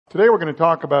Today we're going to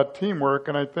talk about teamwork,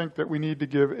 and I think that we need to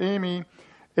give Amy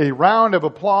a round of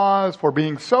applause for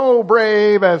being so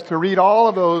brave as to read all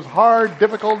of those hard,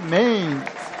 difficult names.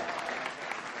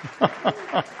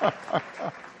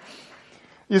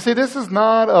 You see, this is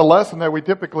not a lesson that we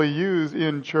typically use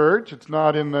in church. It's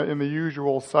not in the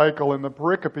usual cycle in the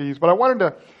pericopes. But I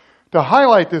wanted to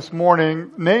highlight this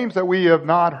morning names that we have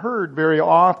not heard very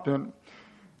often.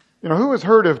 You know, who has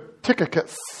heard of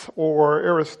Tychicus or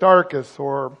Aristarchus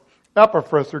or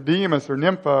Epaphras or Demas or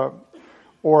Nympha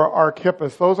or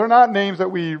Archippus? Those are not names that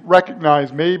we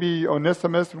recognize. Maybe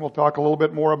Onesimus, and we'll talk a little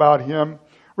bit more about him.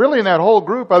 Really, in that whole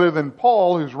group, other than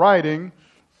Paul, who's writing,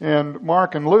 and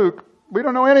Mark and Luke, we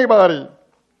don't know anybody.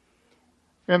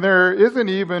 And there isn't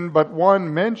even but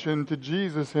one mention to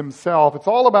Jesus himself. It's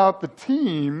all about the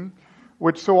team,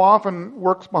 which so often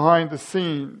works behind the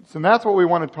scenes. And that's what we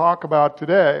want to talk about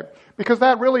today, because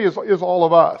that really is all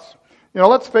of us. You know,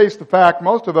 let's face the fact,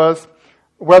 most of us,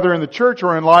 whether in the church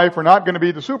or in life, are not going to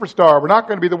be the superstar. We're not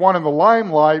going to be the one in the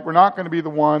limelight. We're not going to be the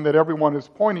one that everyone is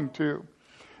pointing to.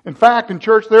 In fact, in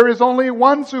church, there is only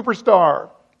one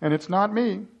superstar, and it's not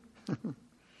me.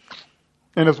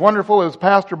 And as wonderful as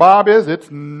Pastor Bob is,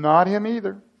 it's not him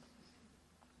either.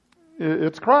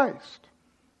 It's Christ.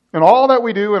 And all that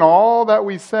we do and all that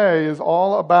we say is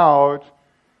all about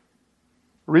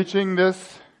reaching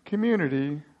this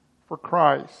community for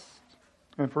Christ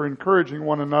and for encouraging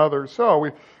one another. So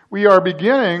we are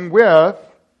beginning with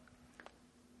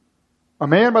a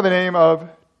man by the name of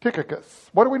Tychicus.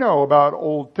 What do we know about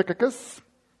old Tychicus?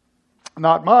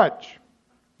 Not much.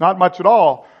 Not much at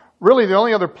all. Really, the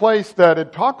only other place that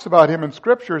it talks about him in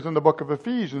Scripture is in the book of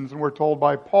Ephesians, and we're told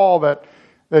by Paul that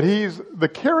he's the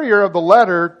carrier of the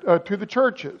letter to the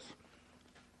churches.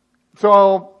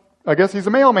 So I guess he's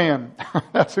a mailman.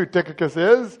 That's who Tychicus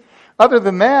is. Other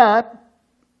than that,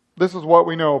 this is what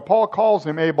we know. Paul calls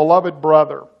him a beloved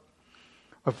brother,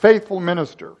 a faithful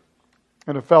minister,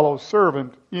 and a fellow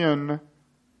servant in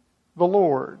the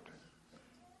Lord.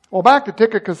 Well, back to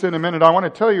Tychicus in a minute. I want to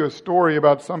tell you a story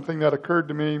about something that occurred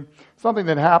to me, something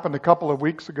that happened a couple of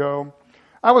weeks ago.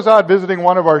 I was out visiting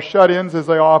one of our shut-ins, as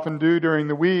I often do during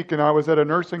the week, and I was at a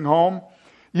nursing home.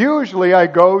 Usually I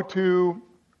go to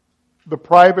the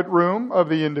private room of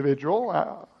the individual.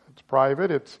 It's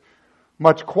private. It's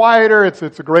much quieter. It's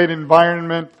a great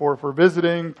environment for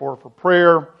visiting, for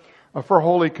prayer, for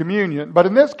Holy Communion. But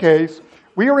in this case,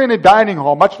 we were in a dining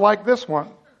hall, much like this one.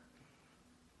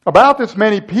 About this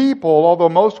many people, although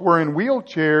most were in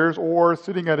wheelchairs or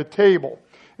sitting at a table.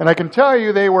 And I can tell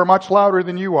you they were much louder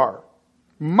than you are.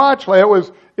 Much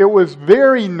louder. It was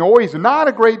very noisy. Not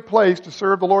a great place to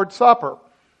serve the Lord's Supper.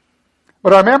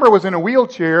 But our member was in a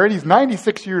wheelchair, and he's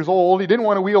 96 years old. He didn't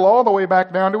want to wheel all the way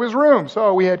back down to his room,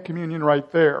 so we had communion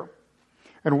right there.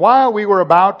 And while we were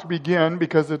about to begin,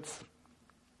 because it's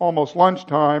almost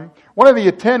lunchtime, one of the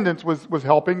attendants was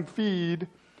helping feed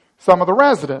some of the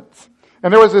residents.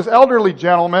 And there was this elderly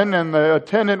gentleman, and the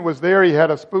attendant was there. He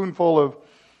had a spoonful of,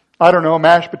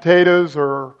 mashed potatoes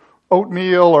or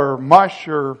oatmeal or mush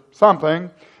or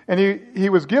something. And he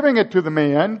was giving it to the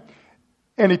man,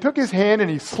 and he took his hand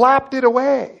and he slapped it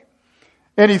away.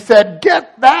 And he said,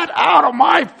 "Get that out of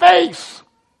my face!"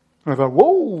 And I thought,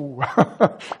 whoa,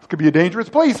 this could be a dangerous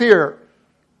place here.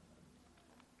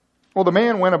 Well, the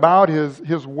man went about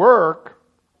his work,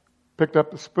 picked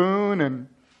up the spoon and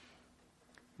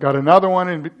got another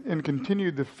one and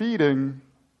continued the feeding.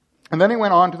 And then he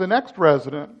went on to the next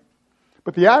resident.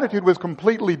 But the attitude was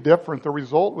completely different. The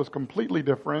result was completely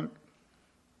different.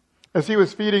 As he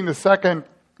was feeding the second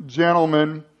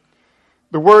gentleman,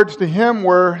 the words to him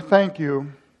were, "Thank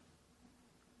you.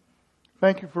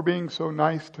 Thank you for being so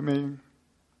nice to me.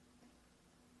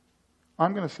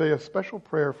 I'm going to say a special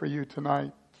prayer for you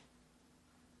tonight."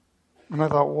 And I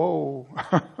thought, whoa.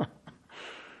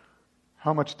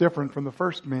 How much different from the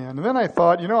first man. And then I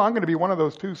thought, I'm going to be one of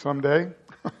those too someday.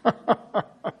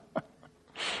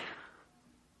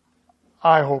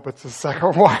 I hope it's the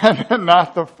second one and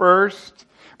not the first.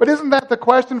 But isn't that the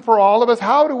question for all of us?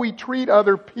 How do we treat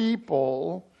other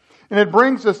people? And it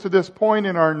brings us to this point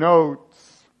in our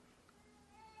notes.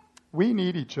 We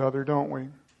need each other, don't we?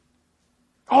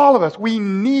 All of us. We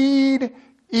need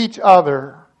each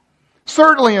other.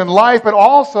 Certainly in life, but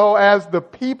also as the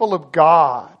people of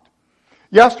God.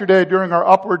 Yesterday, during our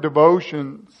upward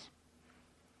devotions,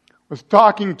 was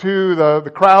talking to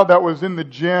the crowd that was in the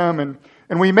gym, and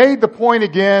we made the point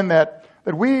again that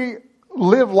we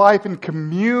live life in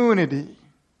community.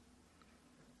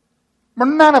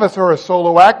 None of us are a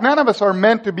solo act. None of us are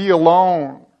meant to be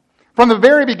alone. From the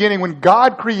very beginning, when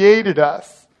God created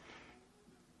us,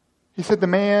 He said the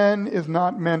man is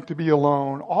not meant to be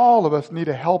alone. All of us need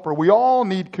a helper. We all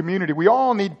need community. We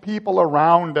all need people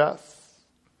around us.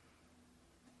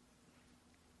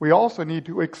 We also need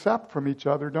to accept from each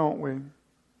other, don't we?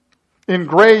 In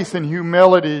grace and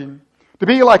humility, to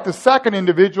be like the second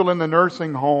individual in the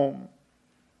nursing home.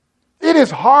 It is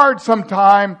hard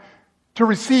sometimes to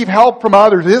receive help from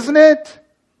others, isn't it?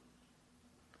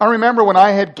 I remember when I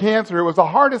had cancer, it was the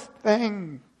hardest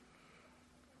thing.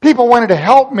 People wanted to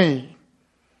help me.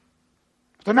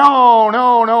 I said,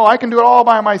 no, I can do it all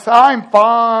by myself. I'm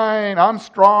fine, I'm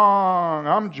strong,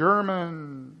 I'm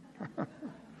German.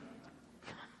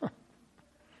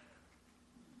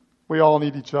 We all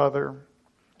need each other.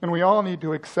 And we all need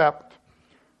to accept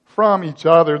from each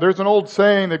other. There's an old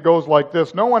saying that goes like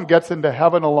this: no one gets into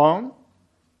heaven alone.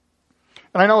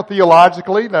 And I know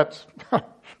theologically that's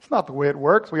it's not the way it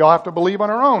works. We all have to believe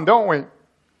on our own, don't we?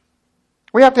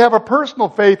 We have to have a personal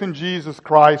faith in Jesus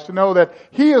Christ to know that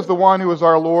He is the one who is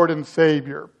our Lord and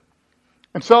Savior.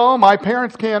 And so my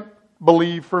parents can't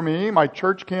believe for me. My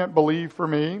church can't believe for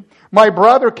me. My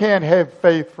brother can't have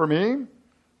faith for me.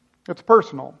 It's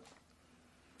personal.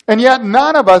 And yet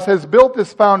none of us has built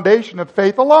this foundation of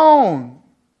faith alone.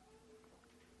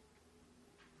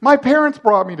 My parents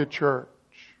brought me to church.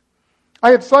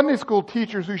 I had Sunday school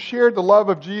teachers who shared the love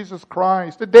of Jesus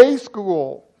Christ. A day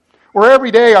school where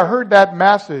every day I heard that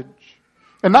message.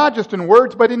 And not just in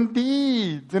words, but in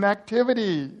deeds and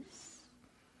activities.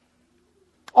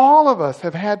 All of us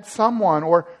have had someone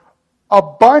or a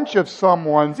bunch of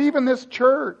someones, even this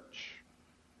church,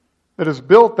 that has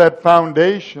built that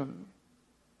foundation.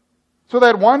 So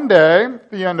that one day,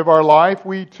 at the end of our life,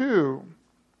 we too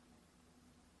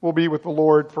will be with the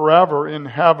Lord forever in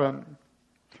heaven.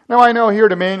 Now I know here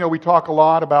at Emmanuel we talk a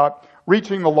lot about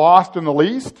reaching the lost and the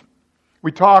least.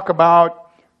 We talk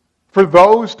about for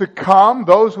those to come,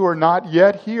 those who are not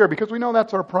yet here, because we know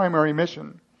that's our primary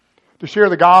mission, to share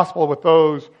the gospel with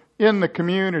those in the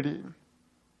community.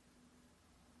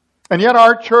 And yet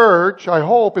our church, I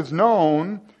hope, is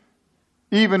known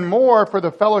even more for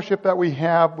the fellowship that we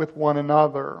have with one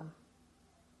another.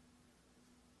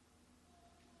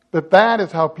 That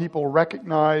is how people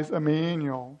recognize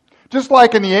Emmanuel. Just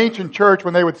like in the ancient church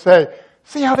when they would say,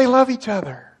 see how they love each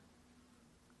other.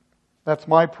 That's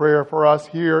my prayer for us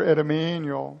here at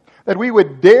Emmanuel. That we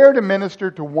would dare to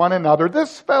minister to one another,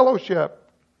 this fellowship,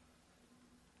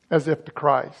 as if to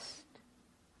Christ.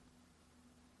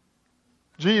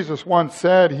 Jesus once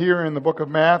said here in the book of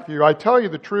Matthew, I tell you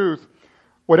the truth,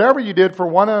 whatever you did for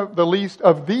one of the least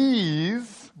of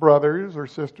these brothers or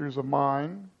sisters of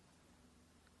mine,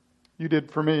 you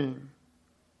did for me.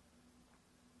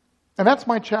 And that's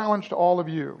my challenge to all of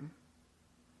you.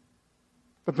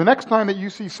 But the next time that you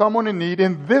see someone in need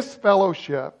in this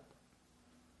fellowship,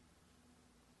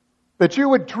 that you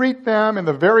would treat them in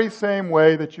the very same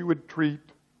way that you would treat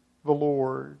the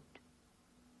Lord.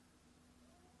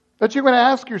 That you would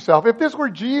ask yourself, if this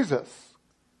were Jesus,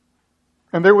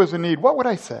 and there was a need, what would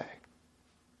I say?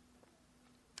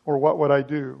 Or what would I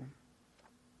do?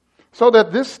 So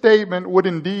that this statement would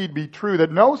indeed be true,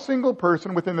 that no single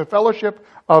person within the fellowship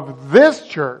of this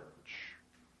church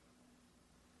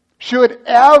should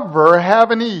ever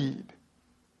have a need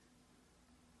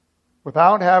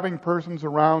without having persons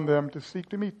around them to seek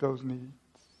to meet those needs.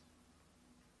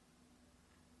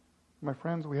 My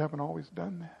friends, we haven't always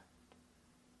done that.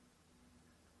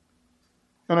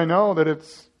 And I know that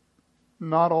it's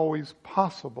not always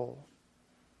possible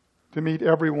to meet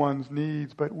everyone's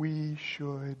needs, but we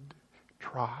should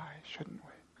try, shouldn't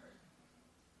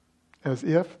we? As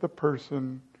if the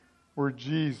person were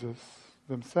Jesus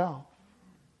himself.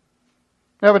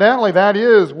 Evidently, that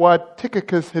is what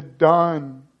Tychicus had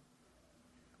done.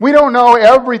 We don't know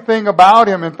everything about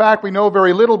him. In fact, we know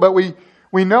very little, but we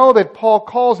know that Paul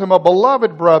calls him a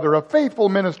beloved brother, a faithful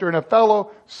minister, and a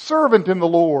fellow servant in the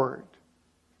Lord.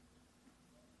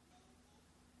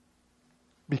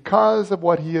 Because of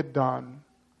what he had done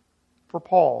for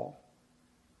Paul.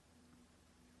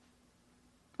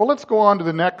 Well, let's go on to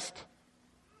the next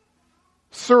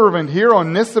servant here,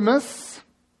 Onesimus,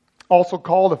 also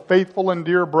called a faithful and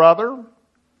dear brother.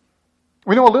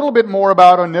 We know a little bit more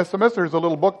about Onesimus. There's a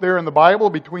little book there in the Bible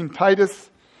between Titus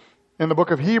and the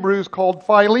book of Hebrews called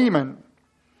Philemon.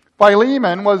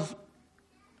 Philemon was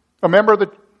a member of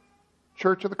the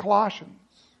church of the Colossians.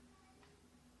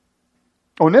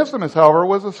 Onesimus, however,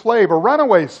 was a slave, a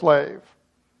runaway slave.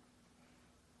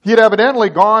 He had evidently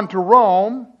gone to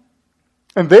Rome,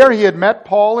 and there he had met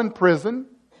Paul in prison.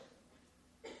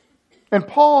 And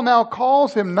Paul now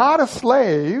calls him not a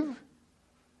slave,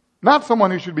 not someone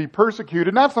who should be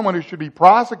persecuted, not someone who should be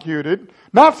prosecuted,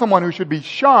 not someone who should be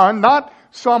shunned, not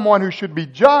someone who should be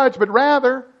judged, but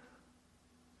rather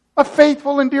a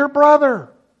faithful and dear brother,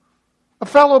 a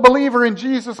fellow believer in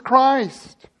Jesus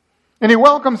Christ. And he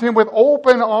welcomes him with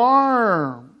open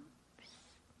arms.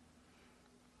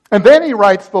 And then he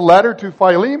writes the letter to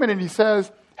Philemon and he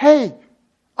says, hey,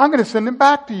 I'm going to send him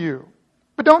back to you.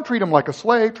 But don't treat him like a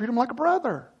slave, treat him like a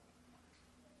brother.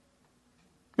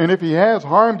 And if he has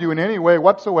harmed you in any way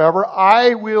whatsoever,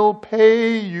 I will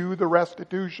pay you the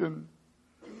restitution.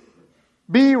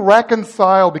 Be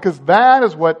reconciled, because that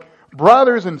is what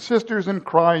brothers and sisters in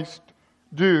Christ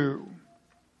do.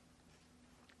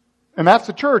 And that's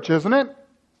the church, isn't it?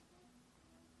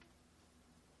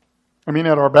 I mean,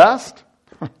 at our best.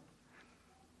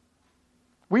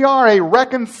 We are a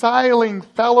reconciling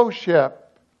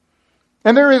fellowship.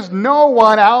 And there is no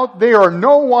one out there, or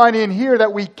no one in here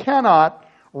that we cannot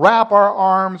wrap our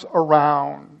arms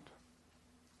around.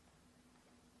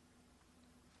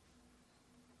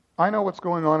 I know what's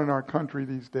going on in our country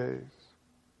these days.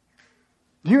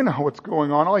 You know what's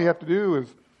going on. All you have to do is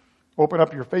open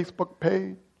up your Facebook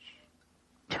page,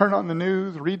 turn on the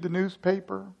news, read the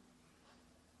newspaper.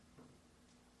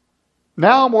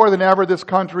 Now more than ever, this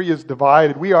country is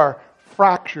divided. We are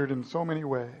fractured in so many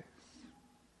ways.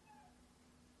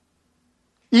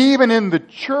 Even in the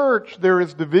church, there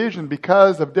is division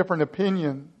because of different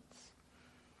opinions.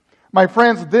 My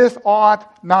friends, this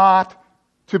ought not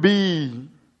to be.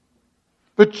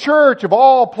 The church of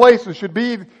all places should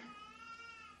be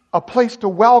a place to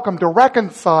welcome, to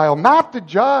reconcile, not to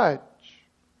judge.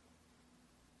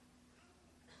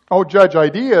 Oh, judge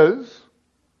ideas.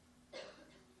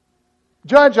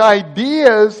 Judge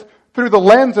ideas through the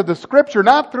lens of the Scripture,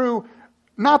 not through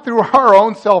our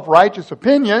own self-righteous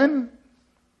opinion,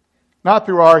 not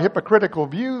through our hypocritical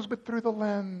views, but through the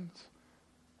lens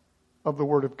of the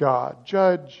Word of God.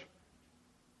 Judge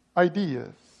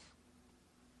ideas,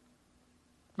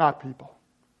 not people.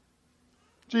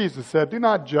 Jesus said, do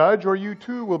not judge, or you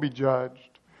too will be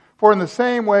judged. For in the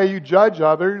same way you judge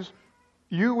others,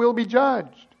 you will be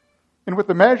judged. And with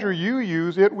the measure you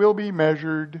use, it will be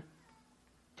measured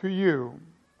to you.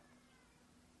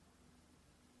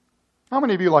 How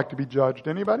many of you like to be judged?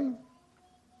 Anybody?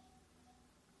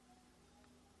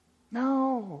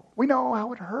 No. We know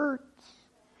how it hurts.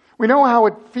 We know how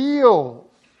it feels.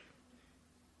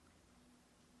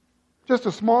 Just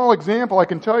a small example, I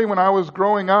can tell you when I was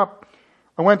growing up,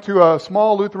 I went to a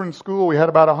small Lutheran school. We had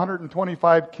about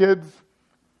 125 kids,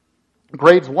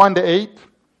 grades 1 to 8,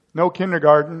 no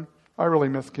kindergarten. I really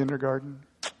miss kindergarten.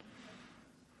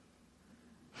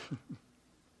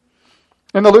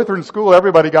 In the Lutheran school,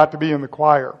 everybody got to be in the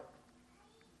choir.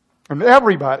 And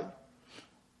everybody.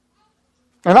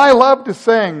 And I love to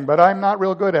sing, but I'm not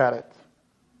real good at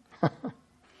it.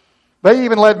 They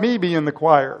even let me be in the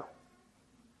choir.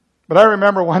 But I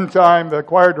remember one time the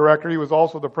choir director, he was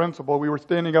also the principal, we were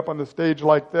standing up on the stage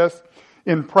like this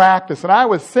in practice, and I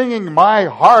was singing my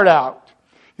heart out.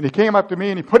 And he came up to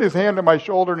me and he put his hand on my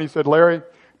shoulder and he said, Larry,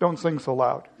 don't sing so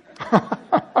loud.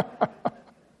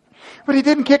 But he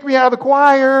didn't kick me out of the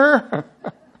choir.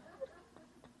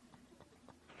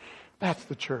 That's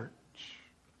the church.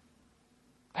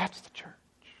 That's the church.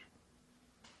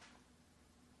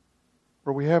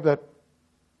 Where we have that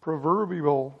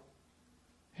proverbial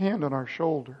hand on our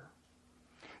shoulder.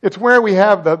 It's where we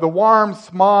have the warm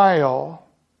smile,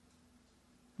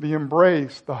 the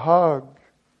embrace, the hug,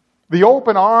 the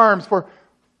open arms for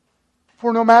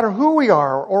no matter who we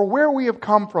are or where we have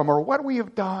come from or what we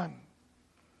have done.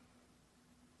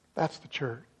 That's the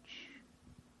church.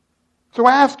 So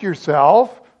ask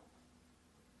yourself,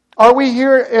 are we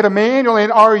here at Emmanuel,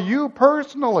 and are you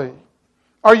personally,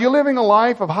 are you living a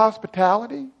life of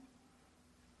hospitality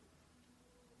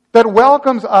that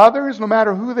welcomes others no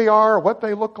matter who they are or what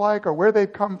they look like or where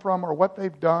they've come from or what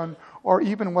they've done or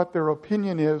even what their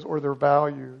opinion is or their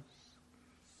values?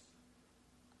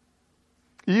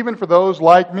 Even for those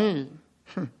like me,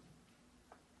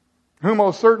 who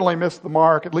most certainly missed the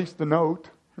mark, at least the note.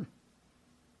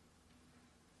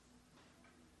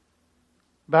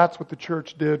 That's what the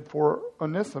church did for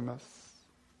Onesimus,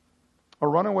 a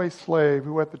runaway slave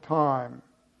who at the time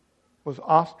was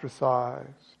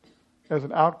ostracized as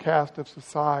an outcast of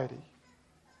society,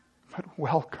 but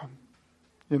welcome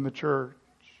in the church.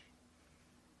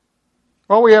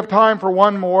 Well, we have time for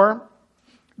one more.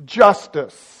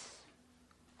 Justice.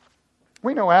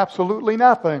 We know absolutely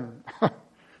nothing.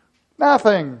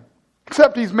 Nothing.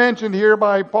 Except he's mentioned here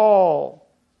by Paul.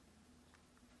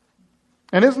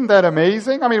 And isn't that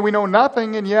amazing? I mean, we know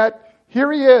nothing, and yet here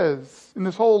he is in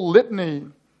this whole litany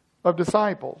of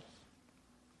disciples.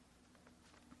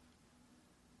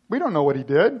 We don't know what he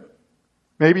did.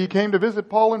 Maybe he came to visit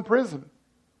Paul in prison.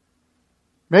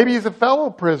 Maybe he's a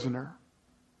fellow prisoner.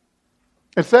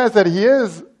 It says that he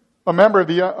is a member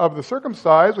of the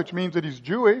circumcised, which means that he's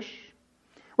Jewish,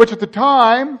 which at the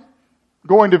time,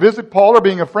 going to visit Paul or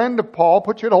being a friend of Paul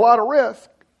puts you at a lot of risk.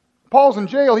 Paul's in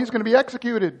jail. He's going to be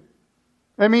executed.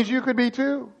 That means you could be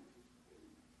too.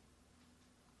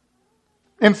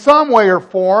 In some way or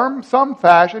form, some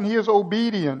fashion, he is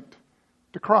obedient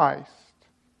to Christ.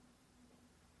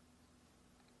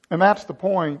 And that's the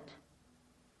point.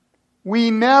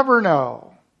 We never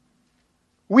know.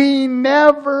 We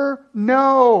never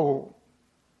know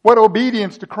what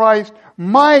obedience to Christ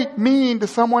might mean to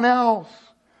someone else.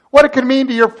 What it could mean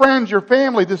to your friends, your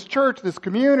family, this church, this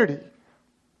community.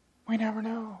 We never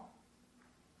know.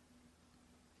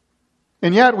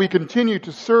 And yet we continue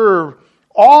to serve,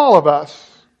 all of us,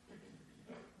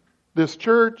 this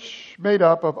church made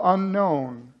up of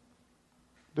unknown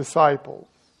disciples.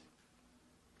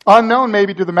 Unknown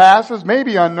maybe to the masses,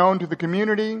 maybe unknown to the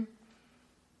community,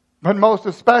 but most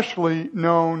especially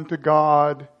known to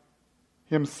God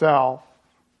Himself.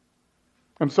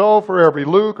 And so for every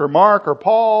Luke or Mark or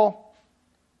Paul,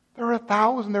 there are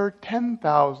 1,000, there are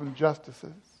 10,000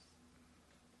 justices.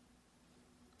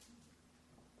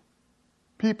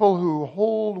 People who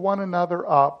hold one another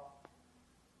up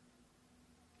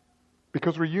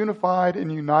because we're unified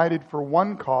and united for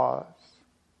one cause,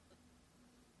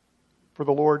 for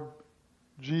the Lord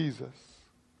Jesus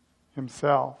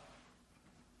Himself.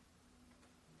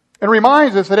 It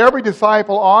reminds us that every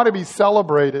disciple ought to be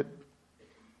celebrated.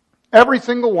 Every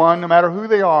single one, no matter who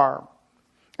they are.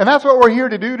 And that's what we're here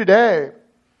to do today.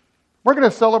 We're going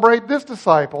to celebrate this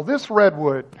disciple, this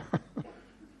redwood.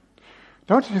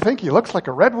 Don't you think he looks like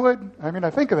a redwood? I mean, I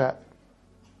think of that.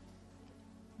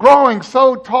 Growing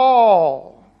so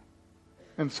tall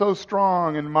and so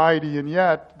strong and mighty, and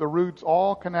yet the roots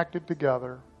all connected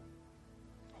together,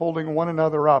 holding one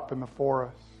another up in the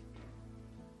forest.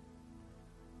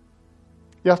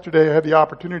 Yesterday I had the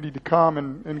opportunity to come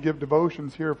and give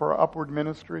devotions here for our Upward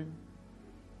ministry.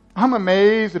 I'm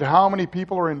amazed at how many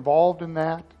people are involved in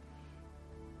that.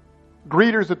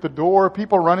 Greeters at the door,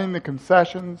 people running the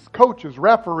concessions, coaches,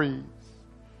 referees,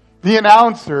 the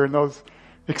announcer, and those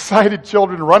excited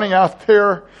children running out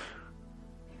there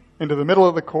into the middle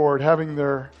of the court, having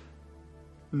their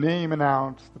name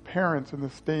announced, the parents in the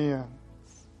stands.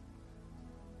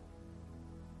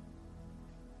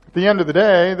 At the end of the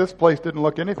day, this place didn't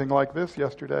look anything like this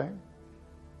yesterday.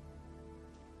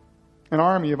 An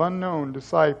army of unknown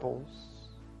disciples.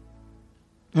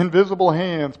 Invisible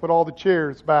hands put all the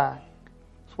chairs back,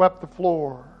 swept the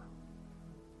floor,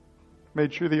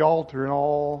 made sure the altar and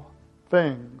all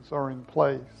things are in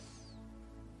place.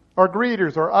 Our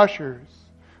greeters, our ushers,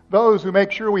 those who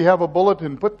make sure we have a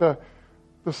bulletin, put the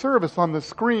service on the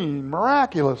screen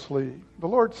miraculously. The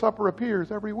Lord's Supper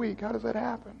appears every week. How does that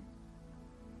happen?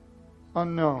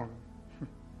 Unknown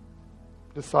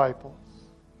disciples.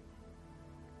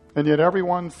 And yet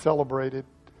everyone celebrated.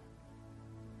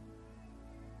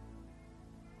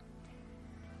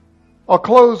 I'll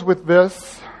close with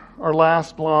this, our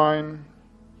last line.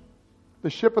 The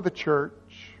ship of the church.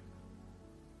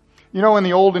 You know, in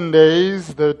the olden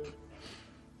days, the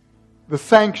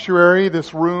sanctuary,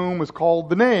 this room, was called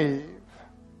the nave.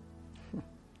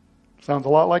 Sounds a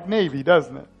lot like Navy,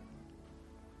 doesn't it?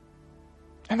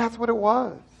 And that's what it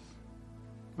was.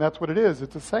 That's what it is.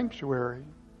 It's a sanctuary.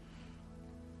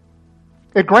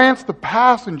 It grants the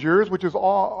passengers, which is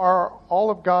all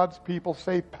of God's people,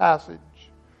 safe passage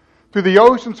through the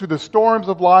oceans, through the storms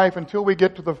of life, until we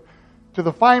get to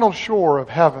the final shore of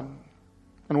heaven.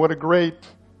 And what a great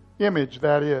image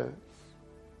that is.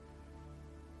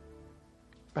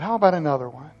 But how about another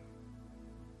one?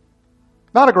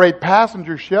 Not a great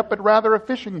passenger ship, but rather a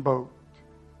fishing boat.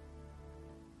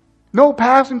 No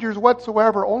passengers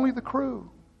whatsoever, only the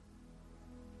crew.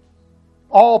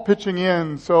 All pitching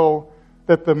in so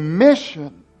that the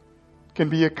mission can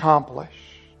be accomplished.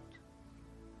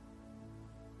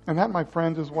 And that, my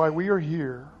friends, is why we are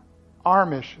here. Our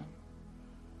mission.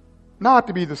 Not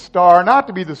to be the star, not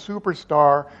to be the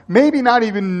superstar, maybe not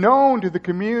even known to the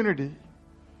community,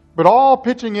 but all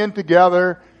pitching in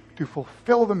together to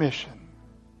fulfill the mission,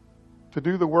 to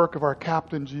do the work of our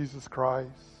Captain Jesus Christ,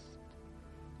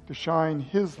 to shine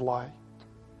His light,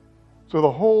 so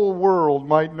the whole world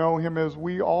might know Him as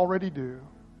we already do,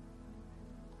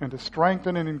 and to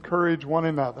strengthen and encourage one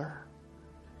another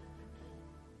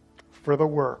for the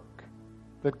work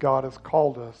that God has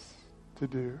called us to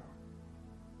do.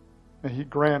 May He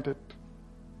grant it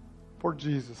for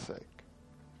Jesus' sake.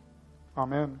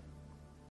 Amen.